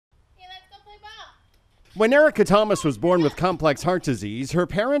When Erica Thomas was born with complex heart disease, her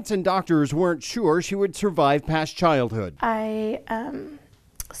parents and doctors weren't sure she would survive past childhood. I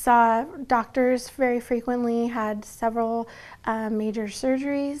saw doctors very frequently, had several major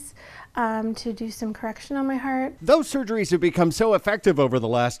surgeries to do some correction on my heart. Those surgeries have become so effective over the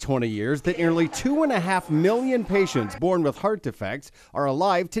last 20 years that nearly 2.5 million patients born with heart defects are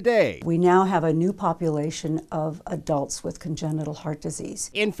alive today. We now have a new population of adults with congenital heart disease.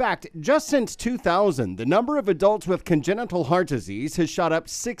 In fact, just since 2000, the number of adults with congenital heart disease has shot up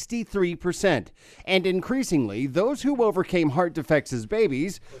 63%. And increasingly, those who overcame heart defects as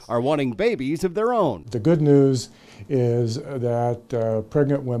babies are wanting babies of their own. The good news is that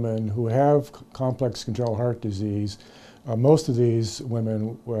pregnant women who have complex congenital heart disease, most of these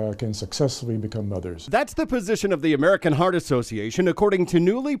women can successfully become mothers. That's the position of the American Heart Association according to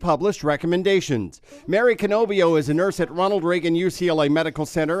newly published recommendations. Mary Canobbio is a nurse at Ronald Reagan UCLA Medical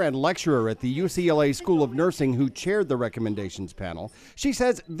Center and lecturer at the UCLA School of Nursing who chaired the recommendations panel. She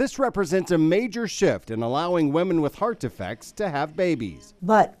says this represents a major shift in allowing women with heart defects to have babies.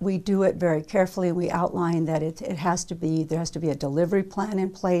 But we do it very carefully. We outline that there has to be a delivery plan in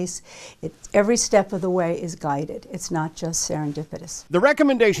place. Every step of the way is guided. It's not just serendipitous. The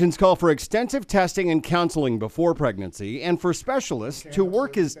recommendations call for extensive testing and counseling before pregnancy and for specialists to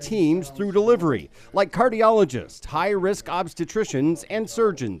work as teams through delivery, like cardiologists, high-risk obstetricians, and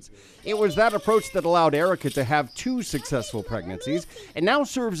surgeons. It was that approach that allowed Erica to have 2 successful pregnancies and now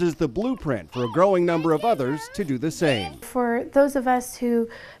serves as the blueprint for a growing number of others to do the same. For those of us who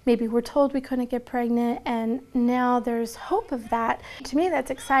maybe were told we couldn't get pregnant and now there's hope of that, to me that's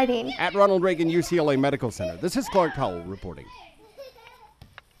exciting. At Ronald Reagan UCLA Medical Center, this is Clark Powell reporting.